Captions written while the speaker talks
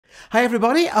Hi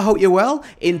everybody, I hope you're well.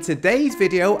 In today's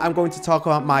video, I'm going to talk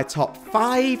about my top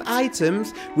 5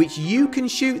 items which you can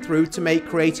shoot through to make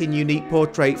creating unique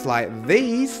portraits like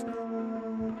these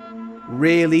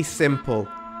really simple.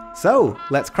 So,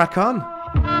 let's crack on.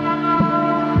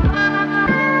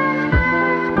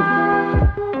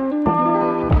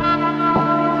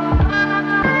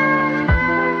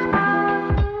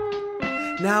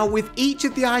 Now, with each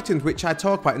of the items which I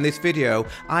talk about in this video,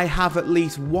 I have at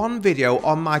least one video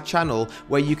on my channel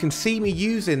where you can see me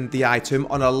using the item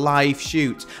on a live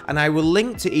shoot, and I will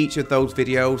link to each of those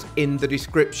videos in the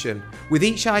description. With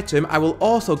each item, I will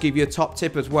also give you a top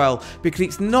tip as well, because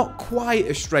it's not quite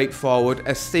as straightforward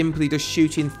as simply just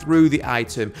shooting through the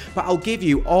item, but I'll give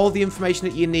you all the information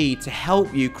that you need to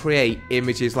help you create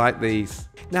images like these.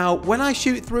 Now, when I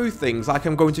shoot through things like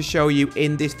I'm going to show you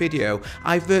in this video,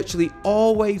 I virtually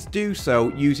always do so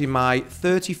using my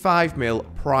 35mm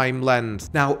prime lens.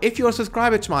 Now, if you're a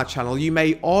subscriber to my channel, you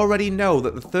may already know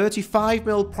that the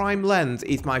 35mm prime lens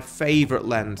is my favourite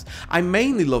lens. I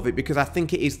mainly love it because I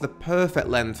think it is the perfect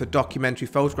lens for documentary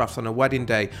photographs on a wedding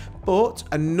day. But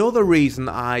another reason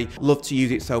I love to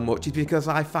use it so much is because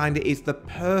I find it is the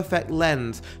perfect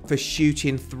lens for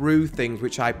shooting through things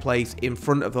which I place in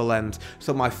front of the lens.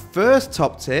 So my first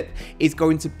top tip is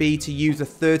going to be to use a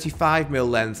 35mm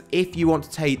lens if you want to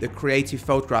take the creative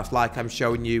photographs like I'm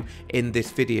showing you in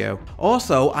this video.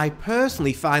 Also, I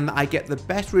personally find that I get the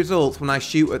best results when I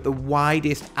shoot at the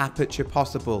widest aperture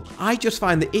possible. I just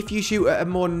find that if you shoot at a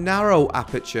more narrow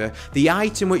aperture, the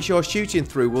item which you're shooting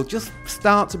through will just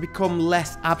start to become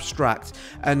less abstract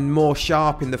and more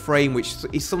sharp in the frame, which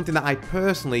is something that I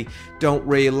personally don't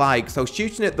really like. So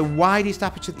shooting at the widest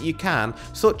aperture that you can,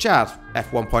 such as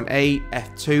f1.8,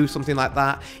 f2, something like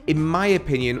that, in my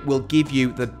opinion, will give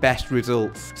you the best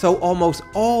results. So almost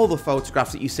all the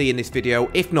photographs that you see in this video,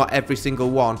 if not every single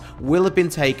one, will have been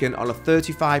taken on a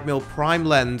 35mm prime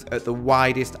lens at the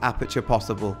widest aperture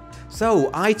possible.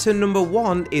 So item number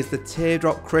 1 is the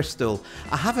teardrop crystal.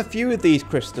 I have a few of these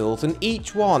crystals and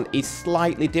each one is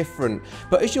slightly different,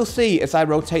 but as you'll see as I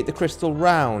rotate the crystal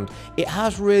round, it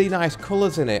has really nice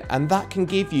colours in it, and that can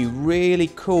give you really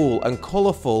cool and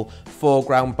colourful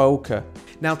foreground bokeh.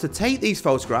 Now, to take these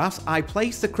photographs, I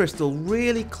place the crystal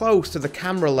really close to the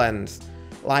camera lens,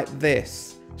 like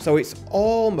this, so it's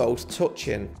almost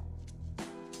touching.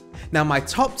 Now, my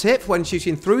top tip when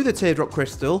shooting through the teardrop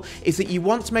crystal is that you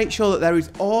want to make sure that there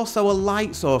is also a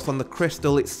light source on the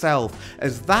crystal itself,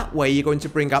 as that way you're going to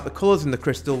bring out the colours in the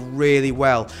crystal really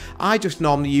well. I just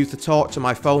normally use the torch on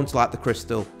my phone to light the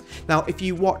crystal. Now, if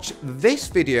you watch this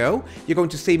video, you're going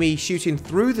to see me shooting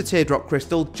through the teardrop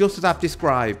crystal just as I've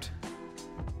described.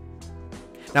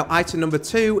 Now, item number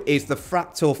 2 is the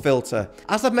fractal filter.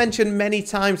 As I've mentioned many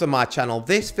times on my channel,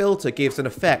 this filter gives an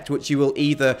effect which you will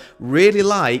either really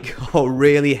like or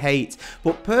really hate.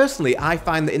 But personally, I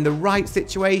find that in the right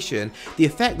situation, the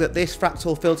effect that this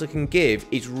fractal filter can give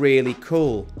is really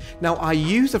cool. Now, I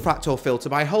use the fractal filter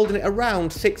by holding it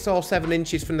around 6 or 7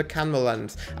 inches from the camera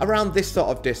lens, around this sort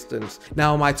of distance.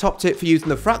 Now, my top tip for using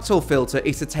the fractal filter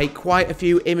is to take quite a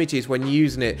few images when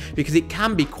using it, because it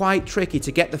can be quite tricky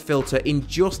to get the filter in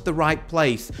just the right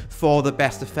place for the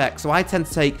best effect. So I tend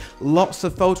to take lots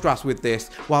of photographs with this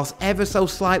whilst ever so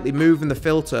slightly moving the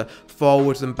filter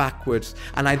forwards and backwards,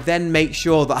 and I then make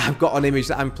sure that I've got an image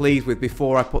that I'm pleased with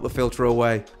before I put the filter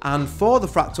away. And for the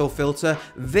fractal filter,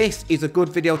 this is a good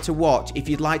video to watch if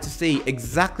you'd like to see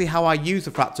exactly how I use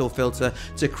the fractal filter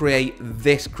to create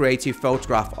this creative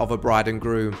photograph of a bride and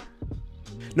groom.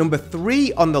 Number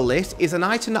 3 on the list is an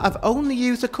item that I've only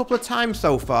used a couple of times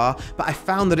so far, but I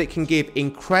found that it can give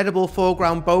incredible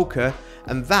foreground bokeh,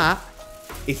 and that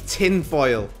is tin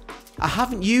foil. I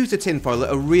haven't used a tinfoil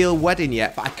at a real wedding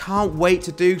yet, but I can't wait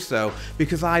to do so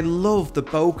because I love the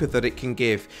bokeh that it can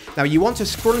give. Now, you want to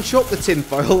scrunch up the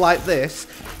tinfoil like this,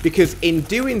 because in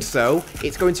doing so,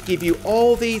 it's going to give you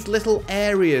all these little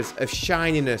areas of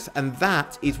shininess, and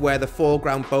that is where the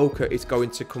foreground bokeh is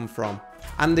going to come from.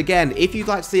 And again, if you'd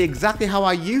like to see exactly how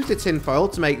I use the tinfoil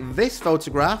to make this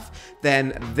photograph,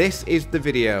 then this is the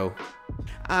video.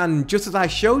 And just as I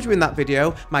showed you in that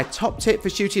video, my top tip for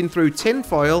shooting through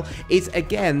tinfoil is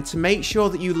again to make sure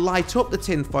that you light up the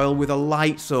tinfoil with a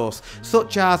light source,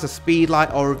 such as a speed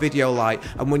light or a video light.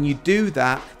 And when you do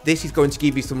that, this is going to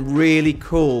give you some really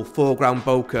cool foreground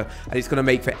bokeh, and it's going to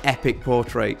make for epic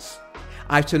portraits.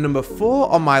 Item number 4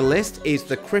 on my list is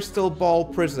the crystal ball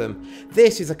prism.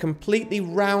 This is a completely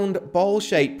round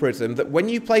ball-shaped prism that when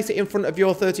you place it in front of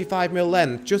your 35mm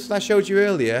lens, just as I showed you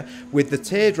earlier with the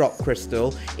teardrop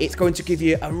crystal, it's going to give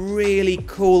you a really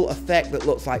cool effect that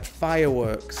looks like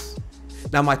fireworks.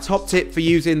 Now my top tip for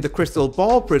using the crystal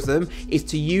ball prism is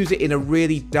to use it in a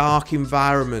really dark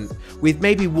environment with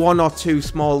maybe 1 or 2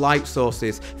 small light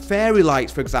sources. Fairy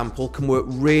lights, for example, can work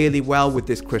really well with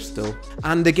this crystal.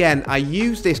 And again, I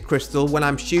use this crystal when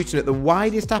I'm shooting at the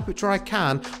widest aperture I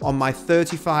can on my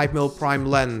 35mm prime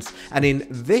lens. And in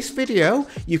this video,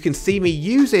 you can see me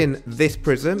using this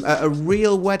prism at a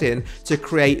real wedding to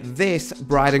create this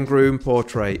bride and groom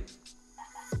portrait.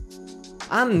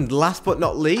 And last but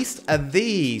not least are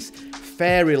these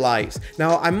fairy lights.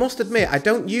 Now I must admit I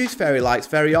don't use fairy lights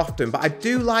very often, but I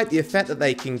do like the effect that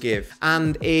they can give.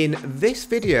 And in this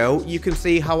video you can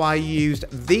see how I used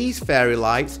these fairy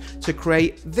lights to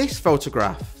create this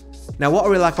photograph. Now what I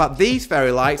really like about these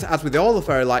fairy lights, as with all the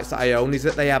fairy lights that I own, is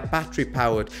that they are battery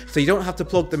powered, so you don't have to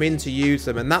plug them in to use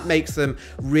them, and that makes them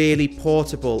really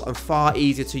portable and far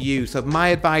easier to use. So my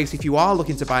advice, if you are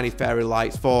looking to buy any fairy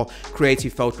lights for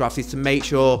creative photographs, is to make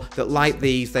sure that, like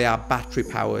these, they are battery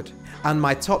powered. And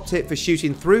my top tip for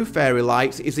shooting through fairy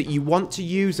lights is that you want to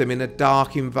use them in a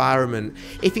dark environment.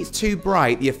 If it's too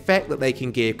bright, the effect that they can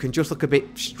give can just look a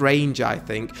bit strange, I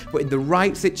think. But in the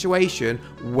right situation,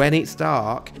 when it's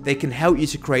dark, they can help you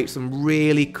to create some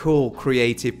really cool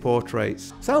creative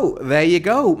portraits. So there you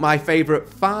go, my favourite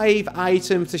 5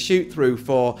 items to shoot through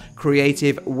for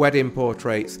creative wedding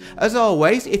portraits. As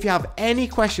always, if you have any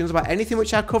questions about anything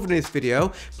which I covered in this video,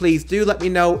 please do let me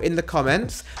know in the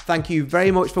comments. Thank you very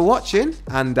much for watching,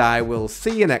 and I will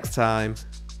see you next time.